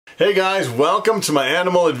Hey guys, welcome to my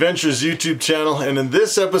Animal Adventures YouTube channel, and in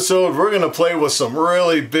this episode we're going to play with some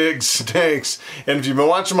really big snakes. And if you've been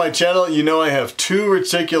watching my channel, you know I have two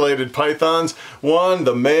reticulated pythons. One,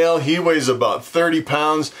 the male, he weighs about 30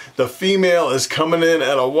 pounds. The female is coming in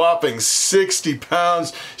at a whopping 60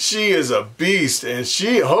 pounds. She is a beast, and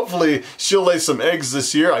hopefully she'll lay some eggs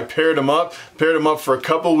this year. I paired them up for a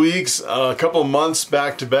couple weeks, a couple months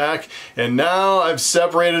back to back, and now I've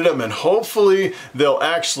separated them, and hopefully they'll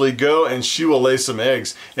actually go and she will lay some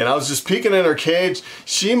eggs. And I was just peeking in her cage.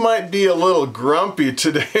 She might be a little grumpy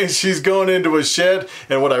today. She's going into a shed,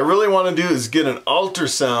 and what I really want to do is get an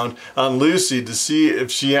ultrasound on Lucy to see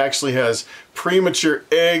if she actually has premature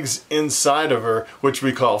eggs inside of her, which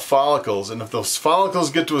we call follicles. And if those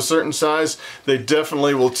follicles get to a certain size, they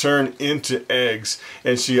definitely will turn into eggs.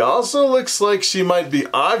 And she also looks like she might be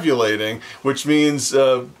ovulating, which means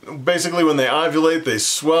basically when they ovulate, they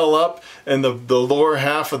swell up in the lower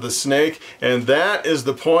half of the snake, and that is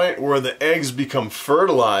the point where the eggs become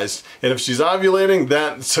fertilized. And if she's ovulating,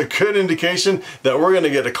 that's a good indication that we're going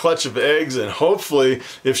to get a clutch of eggs. And hopefully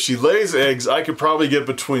if she lays eggs, I could probably get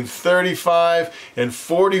between 35 and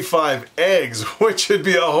 45 eggs, which would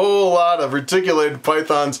be a whole lot of reticulated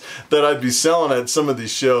pythons that I'd be selling at some of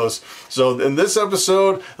these shows. So in this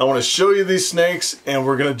episode, I want to show you these snakes, and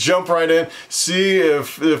we're going to jump right in, see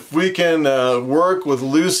if we can work with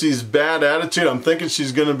Lucy's bad attitude. I'm thinking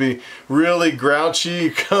she's going to be really grouchy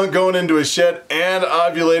going into a shed and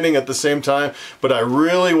ovulating at the same time, but I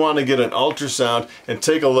really want to get an ultrasound and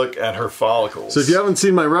take a look at her follicles. So if you haven't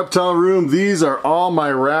seen my reptile room, these are all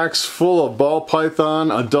my racks full of ball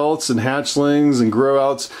python adults and hatchlings and grow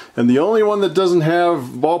outs, and the only one that doesn't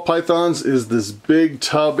have ball pythons is this big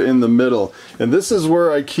tub in the middle. And this is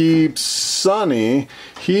where I keep Sonny.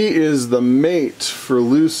 He is the mate for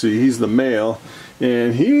Lucy. He's the male,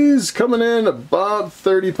 and he's coming in about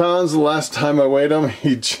 30 pounds the last time I weighed him.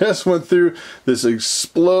 He just went through this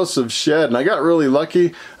explosive shed, and I got really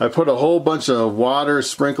lucky. I put a whole bunch of water,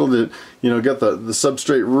 sprinkled it, got the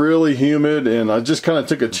substrate really humid, and I just kind of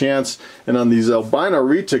took a chance. And on these albino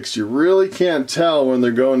retics, you really can't tell when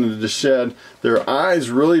they're going into the shed. Their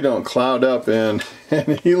eyes really don't cloud up, and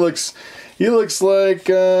he looks like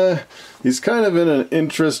he's kind of in an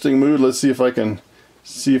interesting mood. Let's see if I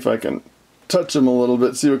can touch him a little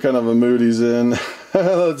bit, see what kind of a mood he's in.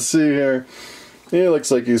 Let's see here. He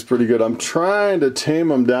looks like he's pretty good. I'm trying to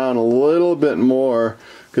tame him down a little bit more,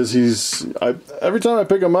 because every time I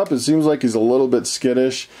pick him up, it seems like he's a little bit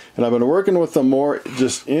skittish, and I've been working with him more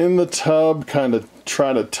just in the tub, kind of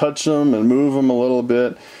try to touch him and move him a little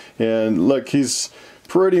bit. And look, he's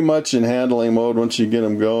pretty much in handling mode once you get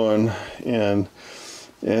him going, and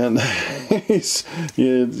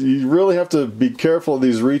you really have to be careful of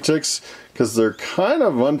these retics, because they're kind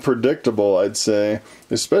of unpredictable, I'd say.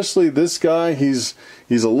 Especially this guy, he's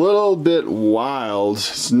a little bit wild.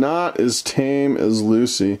 He's not as tame as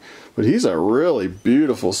Lucy, but he's a really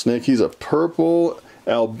beautiful snake. He's a purple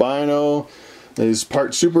albino. He's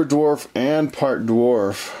part super dwarf and part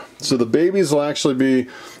dwarf. So the babies will actually be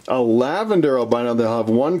a lavender albino. They'll have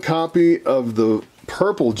one copy of the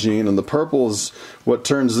purple gene, and the purple is what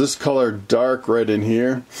turns this color dark right in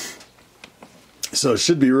here. So it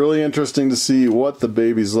should be really interesting to see what the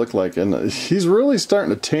babies look like. And he's really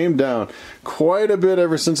starting to tame down quite a bit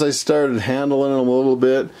ever since I started handling him a little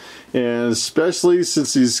bit. And especially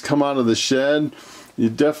since he's come out of the shed, you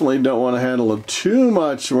definitely don't want to handle him too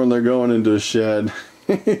much when they're going into a shed.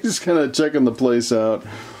 He's kind of checking the place out.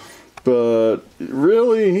 But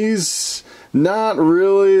really, he's not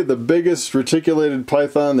really the biggest reticulated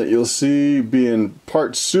python that you'll see, being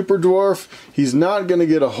part super dwarf. He's not going to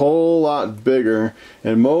get a whole lot bigger,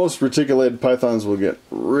 and most reticulated pythons will get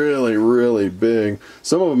really, really big.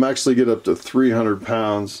 Some of them actually get up to 300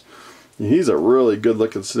 pounds. He's a really good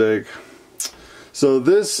looking snake. So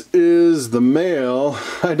this is the male.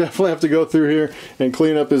 I definitely have to go through here and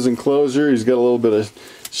clean up his enclosure. He's got a little bit of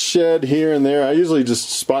shed here and there. I usually just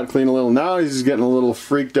spot clean a little. Now he's getting a little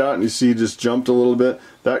freaked out, and you see he just jumped a little bit.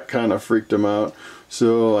 That kind of freaked him out.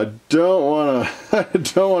 So I don't want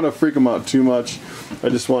to freak him out too much. I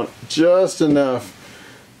just want just enough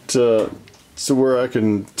to where I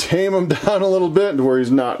can tame him down a little bit to where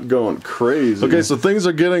he's not going crazy. Okay, so things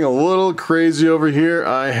are getting a little crazy over here.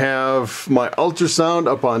 I have my ultrasound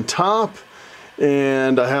up on top,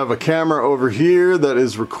 and I have a camera over here that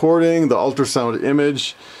is recording the ultrasound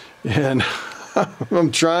image, and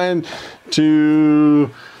I'm trying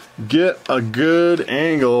to get a good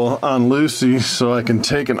angle on Lucy so I can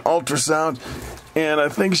take an ultrasound, and I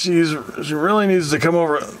think she really needs to come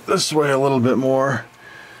over this way a little bit more,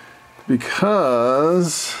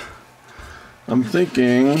 because I'm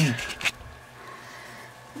thinking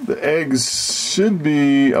the eggs should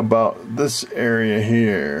be about this area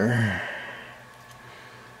here.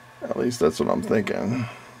 At least that's what I'm thinking.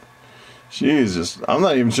 Jesus, I'm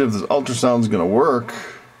not even sure if this ultrasound's gonna work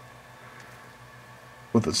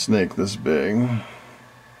with a snake this big.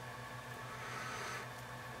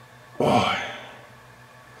 Boy, I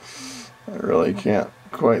really can't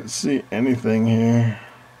quite see anything here.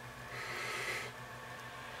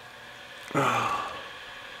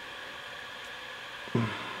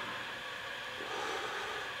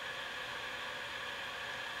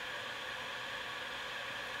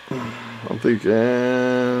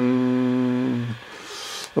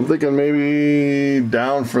 I'm thinking maybe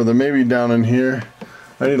down further, maybe down in here.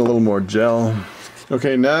 I need a little more gel.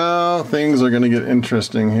 Okay, now things are gonna get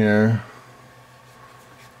interesting here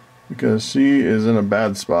because she is in a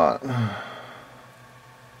bad spot.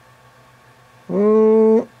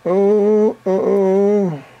 Oh, oh, oh,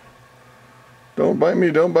 oh. Don't bite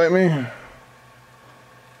me, don't bite me.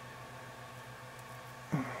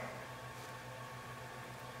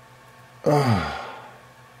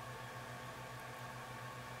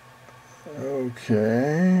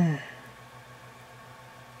 Okay.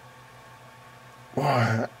 Boy,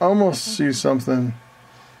 I almost see something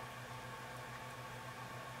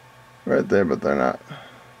right there, but they're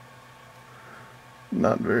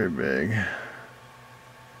not very big.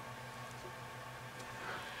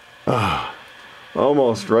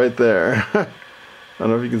 Almost right there. I don't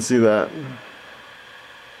know if you can see that.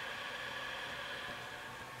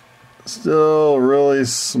 Still really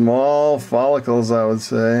small follicles, I would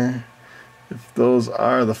say, if those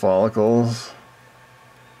are the follicles.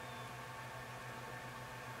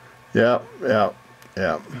 Yep.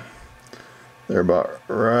 They're about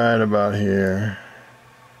right about here.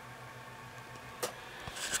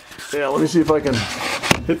 Yeah, let me see if I can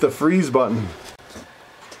hit the freeze button.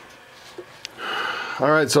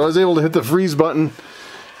 Alright, so I was able to hit the freeze button,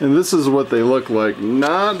 and this is what they look like.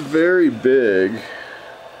 Not very big.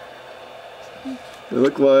 They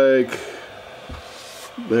look like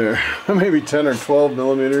they're maybe 10 or 12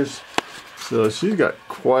 millimeters. So she's got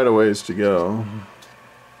quite a ways to go.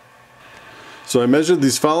 So I measured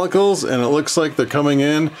these follicles and it looks like they're coming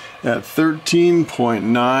in at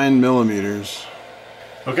 13.9 millimeters.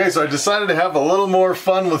 Okay, so I decided to have a little more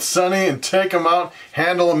fun with Sunny and take him out,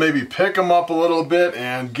 handle him, maybe pick him up a little bit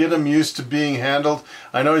and get him used to being handled.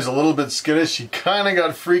 I know he's a little bit skittish. He kind of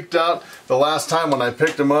got freaked out the last time when I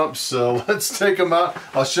picked him up, so let's take him out.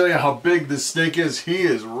 I'll show you how big this snake is. He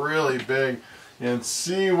is really big, and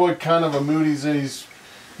see what kind of a mood he's in.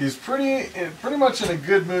 He's pretty much in a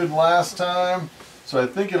good mood last time, so I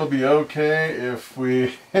think it'll be okay if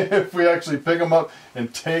we actually pick him up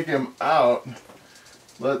and take him out.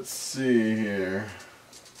 Let's see here.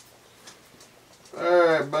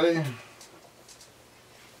 Alright, buddy.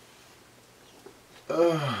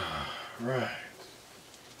 Right.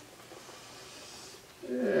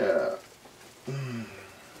 Yeah.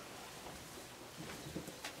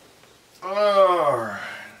 Alright.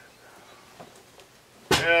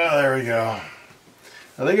 Yeah, there we go.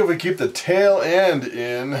 I think if we keep the tail end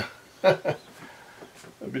in, that'd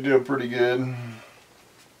be doing pretty good.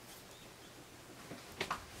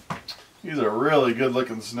 He's a really good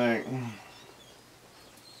looking snake.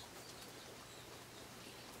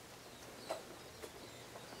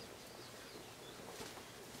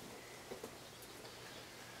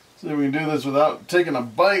 See if we can do this without taking a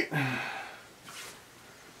bite.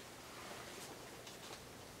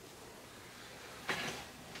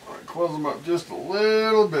 Alright, close them up just a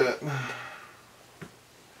little bit.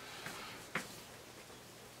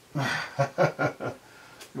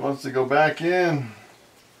 He wants to go back in.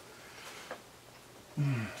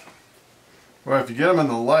 Well, if you get him in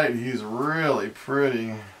the light, he's really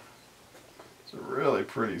pretty. It's a really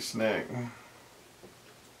pretty snake.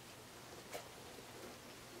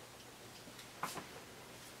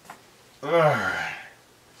 Alright.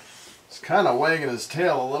 He's kind of wagging his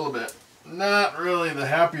tail a little bit. Not really the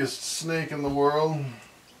happiest snake in the world.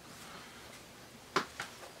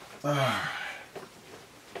 Alright.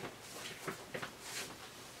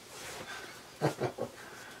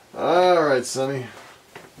 Alright, Sonny.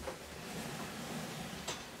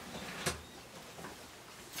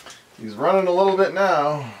 He's running a little bit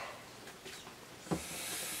now.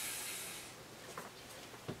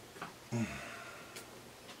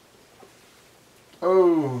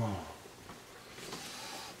 Oh.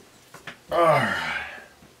 Alright.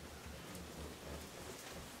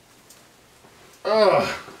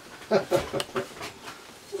 Oh.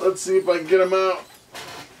 Let's see if I can get him out.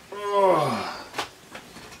 Oh.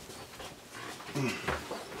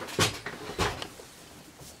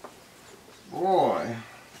 boy.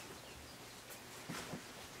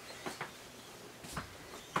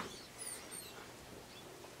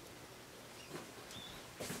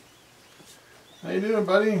 How you doing,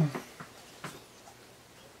 buddy?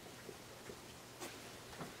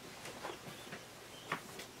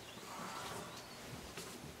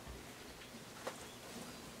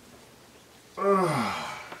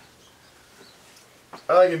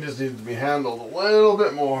 I think it just needs to be handled a little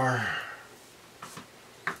bit more.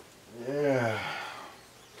 Yeah.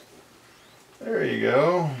 There you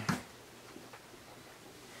go.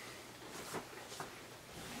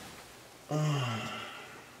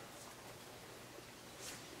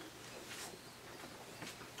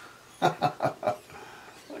 Look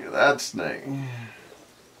at that snake.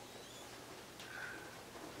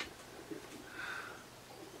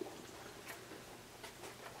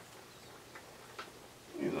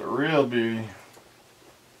 He's a real beauty.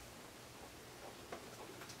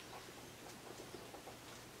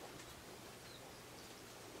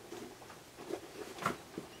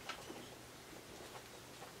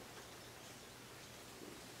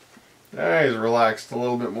 There, he's relaxed a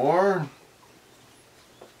little bit more.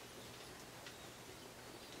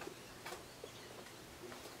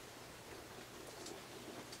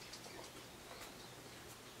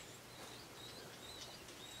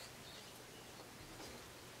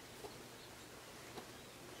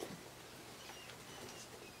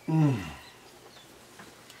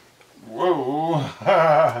 Whoa.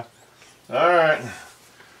 Alright.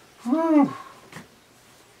 Whew.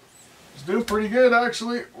 He's doing pretty good,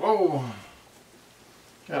 actually. Whoa.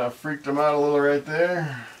 Kind of freaked him out a little right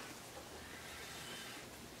there.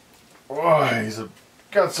 Boy, he's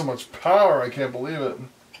got so much power, I can't believe it.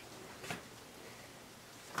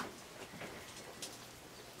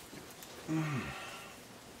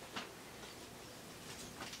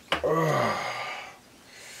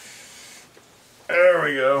 There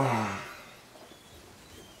we go.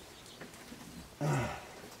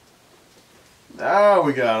 Now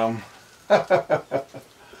we got him.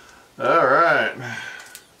 All right.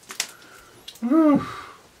 Whew.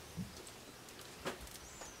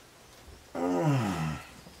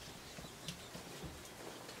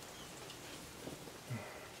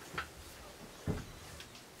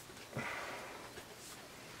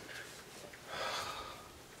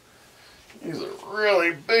 He's a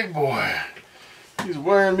really big boy. He's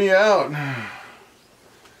wearing me out.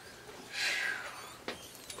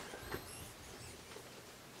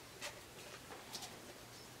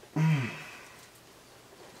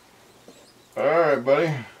 Alright,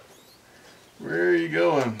 buddy. Where are you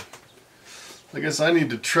going? I guess I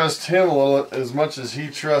need to trust him a little as much as he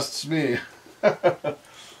trusts me.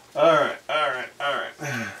 Alright.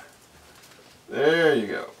 There you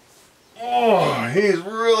go. Oh, he's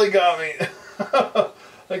really got me.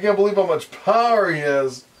 I can't believe how much power he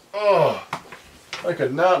has. Oh, I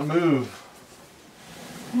could not move.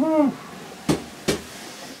 Whew.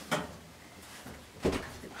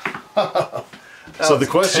 So the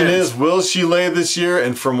question is, will she lay this year?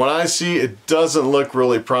 And from what I see, it doesn't look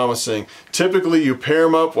really promising. Typically, you pair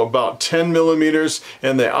them up about 10 millimeters,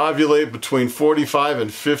 and they ovulate between 45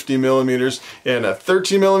 and 50 millimeters. And at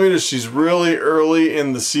 13 millimeters, she's really early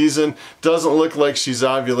in the season. Doesn't look like she's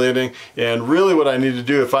ovulating. And really, what I need to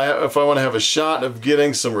do, if I want to have a shot of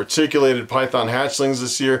getting some reticulated python hatchlings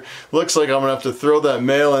this year, looks like I'm gonna have to throw that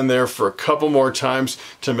male in there for a couple more times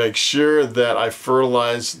to make sure that I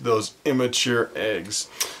fertilize those immature eggs.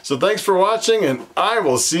 So thanks for watching, and I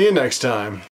will see you next time.